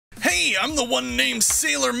me! I'm the one named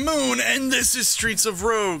Sailor Moon, and this is Streets of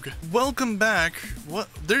Rogue. Welcome back.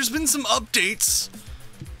 There's been some updates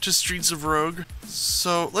to Streets of Rogue.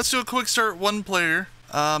 So, let's do a quick start, one player.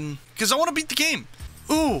 Because I want to beat the game.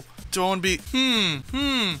 Ooh, do I want to be,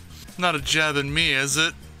 Not a jab at me, is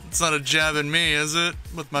it? It's not a jab at me, is it?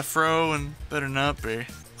 With my fro, and better not be.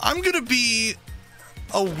 I'm gonna be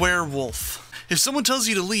a werewolf. If someone tells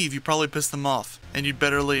you to leave, you probably piss them off, and you'd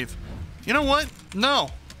better leave. You know what? No,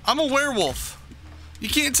 I'm a werewolf. You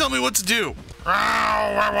can't tell me what to do.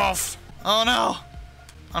 Oh, werewolf. Oh no,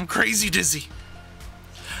 I'm crazy dizzy.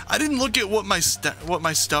 I didn't look at what my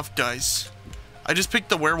stuff does. I just picked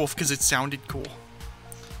the werewolf because it sounded cool.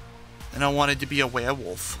 And I wanted to be a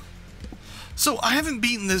werewolf. So I haven't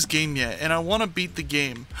beaten this game yet, and I want to beat the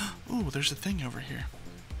game. Ooh, there's a thing over here.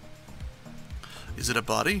 Is it a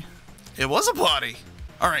body? It was a body.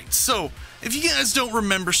 Alright, so if you guys don't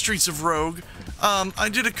remember Streets of Rogue, I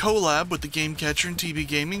did a collab with the Game Catcher and TB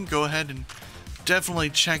Gaming. Go ahead and definitely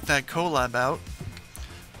check that collab out.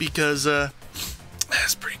 Because,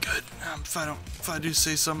 that's pretty good. If I do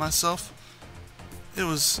say so myself. It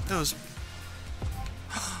was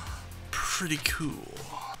pretty cool.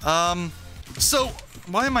 So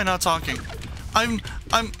why am I not talking? I'm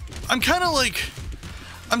kind of like,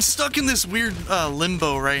 I'm stuck in this weird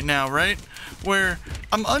limbo right now, right? Where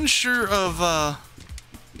I'm unsure of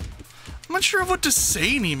what to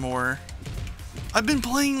say anymore. I've been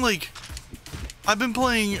playing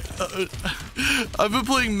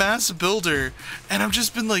Mass Builder, and I've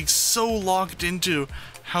just been like so locked into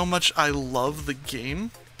how much I love the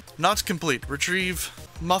game. Not complete. Retrieve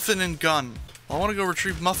Muffin and Gun. Well, I want to go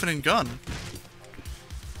retrieve Muffin and Gun.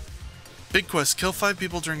 Big quest. Kill 5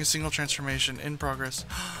 people during a single transformation. In progress.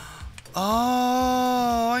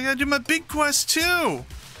 Oh, I gotta do my big quest too.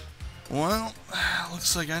 Well,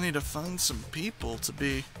 looks like I need to find some people to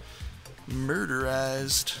be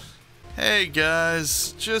murderized. Hey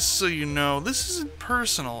guys, just so you know, this isn't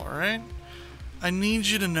personal, alright? I need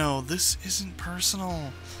you to know this isn't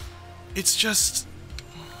personal. It's just,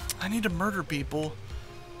 I need to murder people.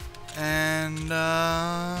 And,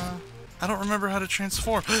 I don't remember how to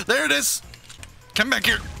transform. There it is! Come back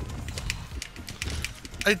here!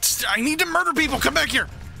 I need to murder people! Come back here!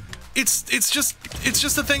 It's just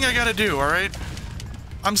a thing I gotta do, alright?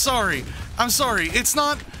 I'm sorry. It's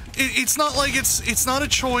not like it's not a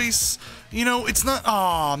choice. You know, it's not.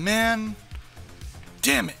 Aw, man.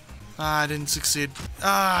 Damn it. I didn't succeed.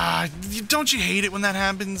 Don't you hate it when that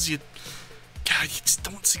happens? God, you just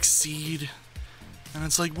don't succeed. And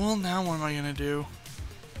it's like, well, now what am I gonna do?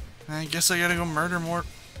 I guess I gotta go murder more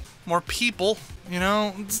people. You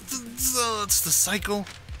know, it's the cycle.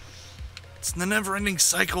 It's the never-ending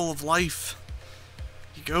cycle of life.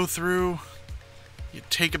 You go through, you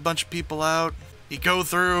take a bunch of people out. You go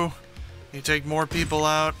through, you take more people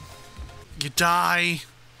out. You die.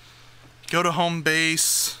 You go to home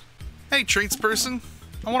base. Hey, traits person.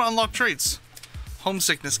 I want to unlock traits.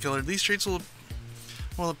 Homesickness killer. These traits will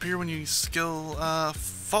appear when you skill.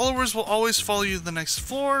 Followers will always follow you to the next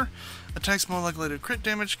floor. Attacks more likely to crit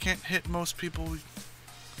damage. Can't hit most people.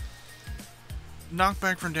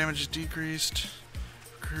 Knockback from damage is decreased.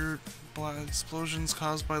 Recruit explosions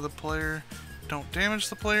caused by the player don't damage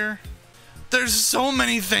the player. There's so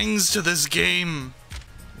many things to this game.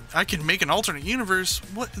 I can make an alternate universe.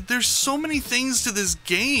 What? There's so many things to this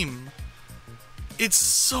game. It's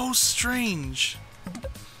so strange.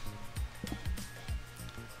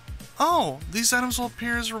 Oh, these items will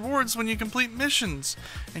appear as rewards when you complete missions.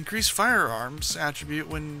 Increase firearms attribute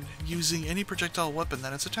when using any projectile weapon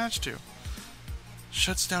that it's attached to.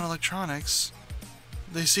 Shuts down electronics.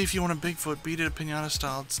 They say if you want a Bigfoot, beat it a pinata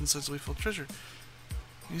style since it's lethal treasure.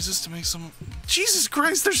 Use this to make some. Jesus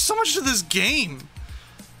Christ, there's so much to this game.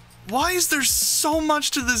 Why is there so much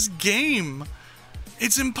to this game?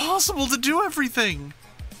 It's impossible to do everything.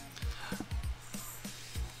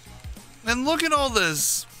 And look at all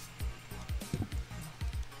this.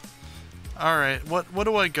 Alright, what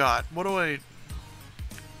do I got? What do I...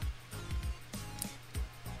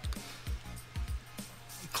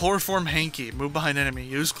 Chloroform hanky. Move behind enemy.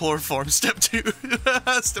 Use chloroform. Step 2.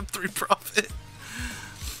 Step 3 profit.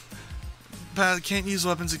 Can't use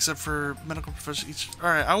weapons except for medical professionals.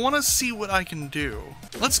 Alright, I want to see what I can do.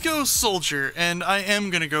 Let's go soldier, and I am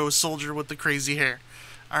gonna go soldier with the crazy hair.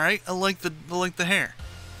 Alright, I like the hair.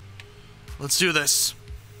 Let's do this.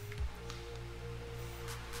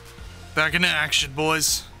 Back into action,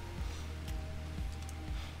 boys.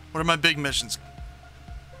 What are my big missions?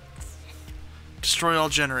 Destroy all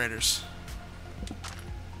generators.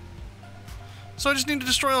 So I just need to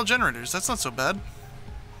destroy all generators. That's not so bad.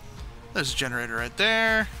 There's a generator right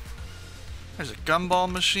there. There's a gumball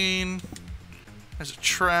machine. There's a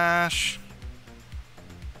trash.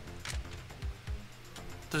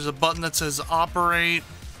 There's a button that says operate.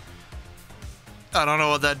 I don't know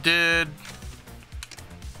what that did.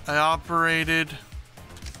 I operated.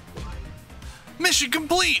 Mission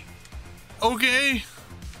complete! Okay.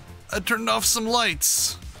 I turned off some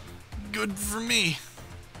lights. Good for me.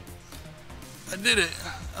 I did it.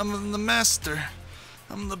 I'm the master.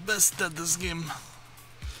 I'm the best at this game.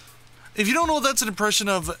 If you don't know what that's an impression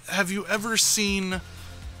of, have you ever seen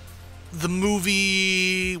the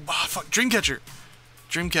movie... Dreamcatcher.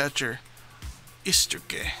 Dreamcatcher.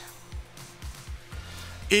 Istuke.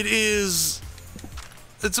 It's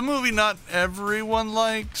a movie not everyone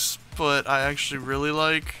likes, but I actually really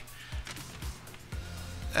like.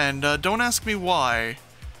 And don't ask me why.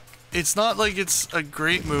 It's not like it's a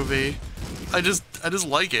great movie. I just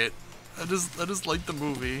like it. I just like the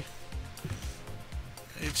movie.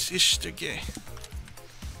 It's Istuke.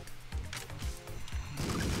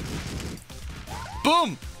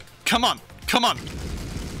 Boom! Come on, come on.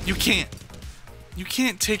 You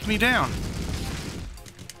can't take me down.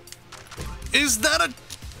 Is that a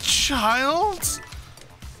child?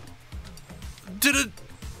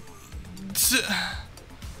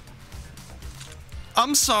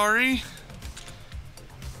 I'm sorry.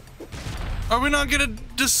 Are we not gonna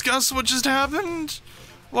discuss what just happened?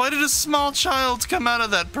 Why did a small child come out of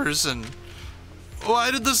that person?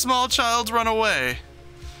 Why did the small child run away?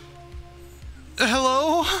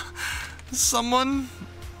 Hello? Someone?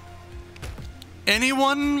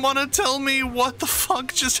 Anyone wanna tell me what the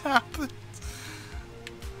fuck just happened?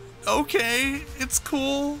 Okay, it's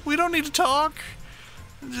cool. We don't need to talk.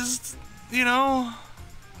 Just, you know,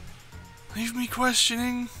 leave me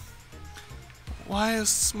questioning why a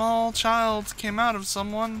small child came out of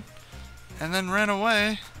someone and then ran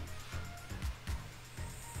away.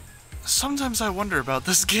 Sometimes I wonder about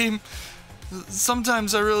this game.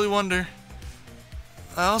 Sometimes I really wonder.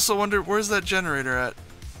 I also wonder, where's that generator at?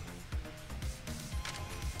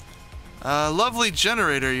 Lovely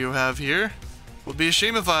generator you have here. Would be a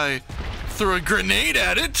shame if I threw a grenade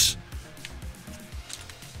at it.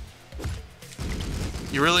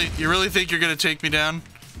 You really think you're gonna take me down?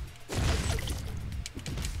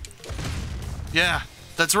 Yeah,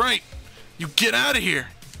 that's right. You get out of here.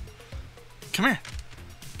 Come here.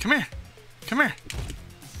 Come here. Come here.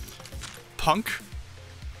 Punk.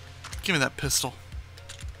 Give me that pistol.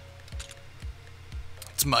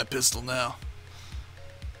 It's my pistol now.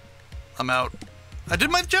 I'm out. I did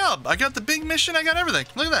my job. I got the big mission. I got everything.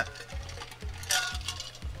 Look at that.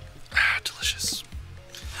 Ah, delicious.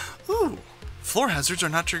 Ooh. Floor hazards are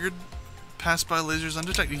not triggered. Passed by lasers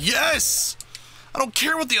undetected. Yes! I don't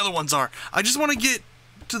care what the other ones are. I just want to get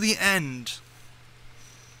to the end.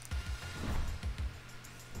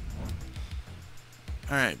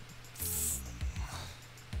 Alright.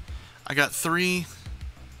 I got 3.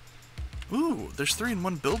 Ooh, there's 3 in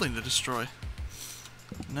one building to destroy.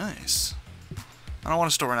 Nice. I don't want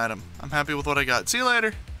to store an item. I'm happy with what I got. See you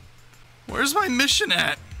later. Where's my mission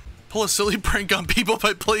at? Pull a silly prank on people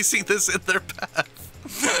by placing this in their path.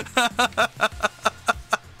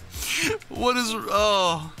 What is...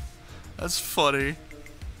 Oh, that's funny.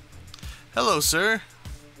 Hello, sir.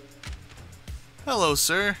 Hello,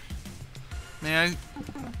 sir. May I...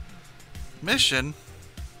 Mission?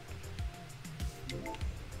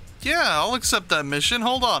 Yeah, I'll accept that mission.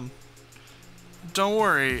 Hold on. Don't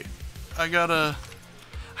worry. I got a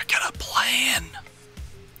plan.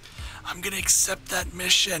 I'm gonna accept that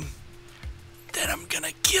mission. Then I'm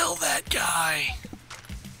gonna kill that guy.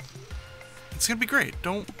 It's gonna be great.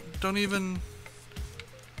 Don't even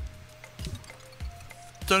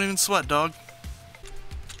sweat, dog.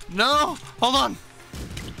 No! Hold on!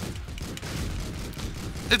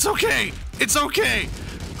 It's okay! It's okay!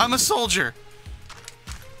 I'm a soldier!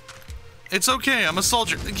 It's okay, I'm a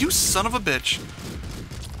soldier. You son of a bitch.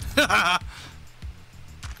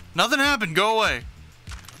 Nothing happened, go away.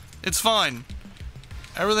 It's fine.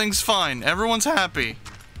 Everything's fine. Everyone's happy.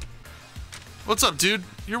 What's up, dude?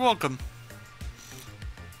 You're welcome.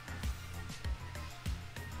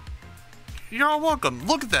 You're all welcome.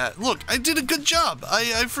 Look at that. Look, I did a good job.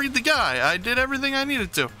 I freed the guy. I did everything I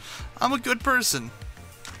needed to. I'm a good person.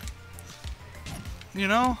 You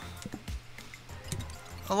know?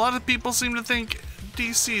 A lot of people seem to think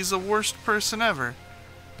DC is the worst person ever.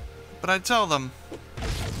 But I tell them,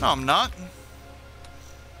 no, I'm not.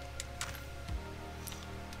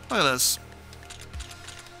 Look at this.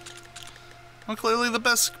 I'm clearly the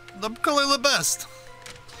best. I'm clearly the best.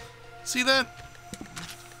 See that?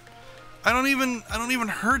 I don't even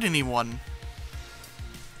hurt anyone.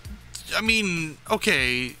 I mean,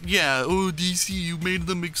 okay, yeah, oh, DC, you made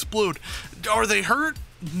them explode. Are they hurt?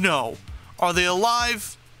 No. Are they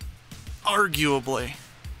alive? Arguably.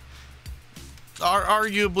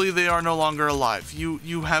 Arguably, they are no longer alive.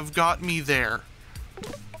 You have got me there.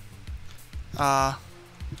 I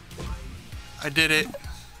did it.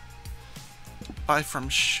 Buy from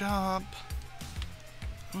shop.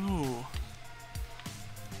 Ooh.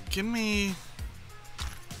 Give me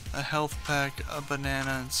a health pack, a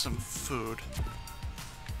banana, and some food.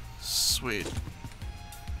 Sweet.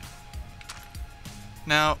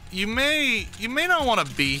 Now, you may not want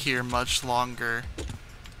to be here much longer.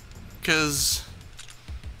 'Cause,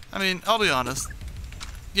 I mean, I'll be honest.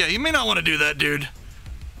 Yeah, you may not want to do that, dude.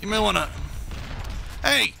 You may want to...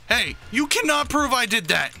 Hey, you cannot prove I did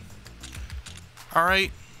that.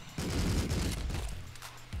 Alright?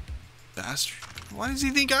 Bastard. Why does he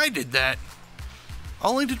think I did that?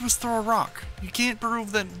 All I did was throw a rock. You can't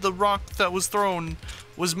prove that the rock that was thrown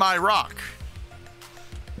was my rock.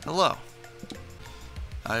 Hello.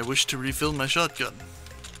 I wish to refill my shotgun.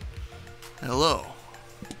 Hello.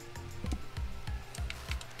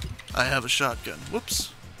 I have a shotgun.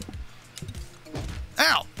 Whoops.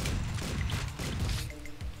 Ow!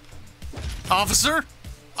 Officer?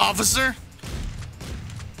 Officer?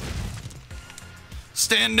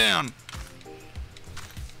 Stand down.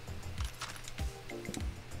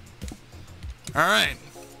 Alright.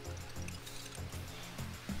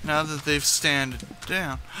 Now that they've stand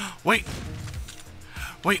down. Wait!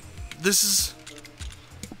 Wait, this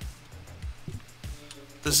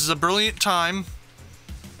is a brilliant time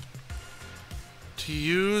to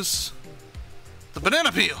use the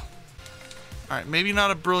banana peel. Alright, maybe not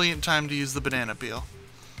a brilliant time to use the banana peel.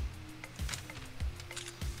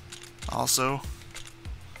 Also,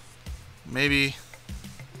 maybe...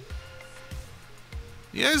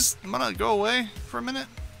 You guys wanna go away for a minute?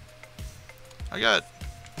 I got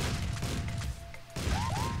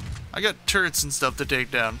turrets and stuff to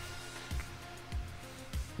take down.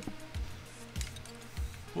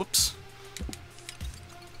 Whoops.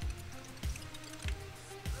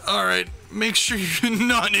 Alright, make sure you're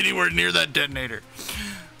not anywhere near that detonator.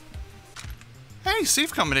 Hey,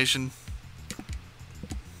 safe combination.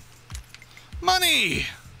 Money!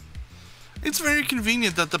 It's very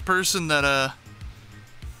convenient that the person that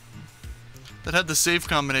had the safe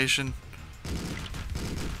combination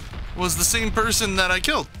was the same person that I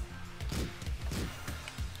killed.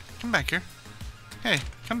 Come back here. Hey,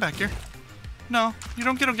 come back here. No, you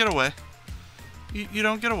don't get away. You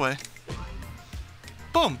don't get away.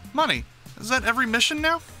 Boom, money. Is that every mission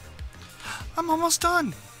now? I'm almost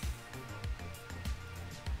done.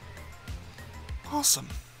 Awesome.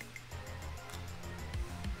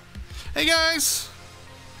 Hey guys!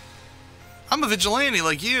 I'm a vigilante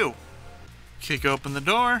like you. Kick open the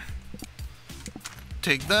door.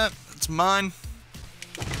 Take that. It's mine.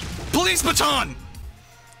 Police baton!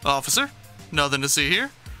 Officer, nothing to see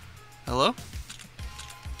here. Hello?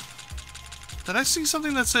 Did I see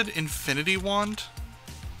something that said infinity wand?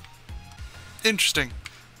 Interesting.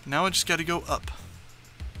 Now I just gotta go up.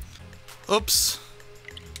 Oops.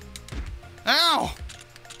 Ow!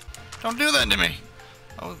 Don't do that to me.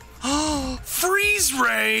 Oh, freeze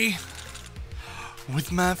ray!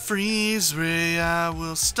 With my freeze ray, I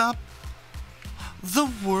will stop the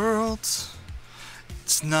world.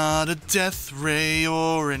 It's not a death ray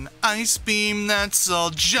or an ice beam, that's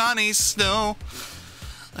all Johnny Snow.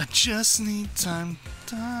 I just need time.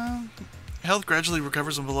 Health gradually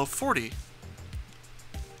recovers when below 40.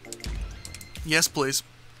 Yes, please.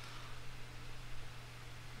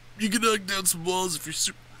 You can knock down some walls if you're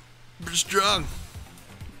super strong.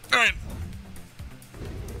 Alright.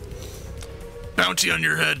 Bounty on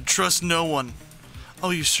your head. Trust no one. Oh,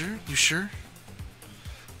 you sure? You sure?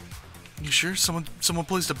 You sure? Someone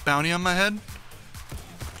placed a bounty on my head?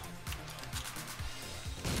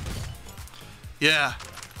 Yeah.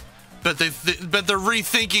 Bet they're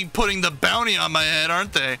rethinking putting the bounty on my head,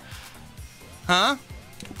 aren't they? Huh?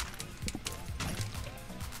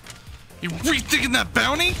 You rethinking that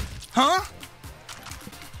bounty? Huh?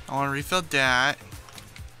 I want to refill that.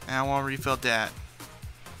 And I want to refill that.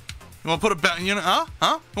 You want to put a bounty? You know?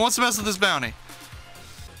 Huh? Who wants to mess with this bounty?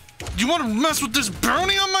 You want to mess with this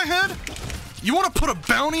bounty on my head? You want to put a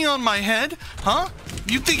bounty on my head? Huh?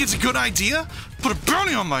 You think it's a good idea? Put a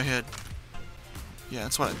bounty on my head. Yeah,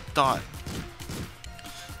 that's what I thought.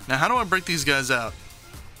 Now, how do I break these guys out?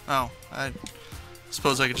 Oh, I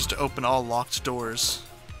suppose I could just open all locked doors.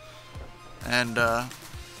 And, there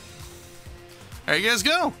you guys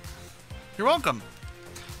go. You're welcome.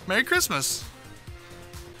 Merry Christmas.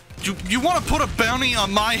 You want to put a bounty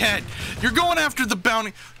on my head? You're going after the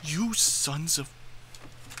bounty. You sons of...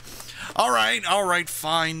 Alright,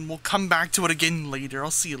 fine. We'll come back to it again later.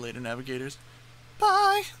 I'll see you later, navigators.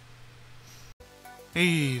 Bye!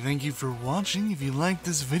 Hey, thank you for watching. If you liked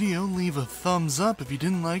this video, leave a thumbs up. If you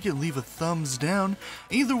didn't like it, leave a thumbs down.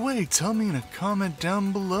 Either way, tell me in a comment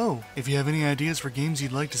down below. If you have any ideas for games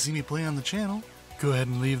you'd like to see me play on the channel, go ahead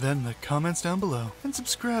and leave that in the comments down below. And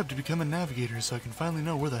subscribe to become a navigator so I can finally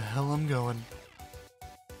know where the hell I'm going.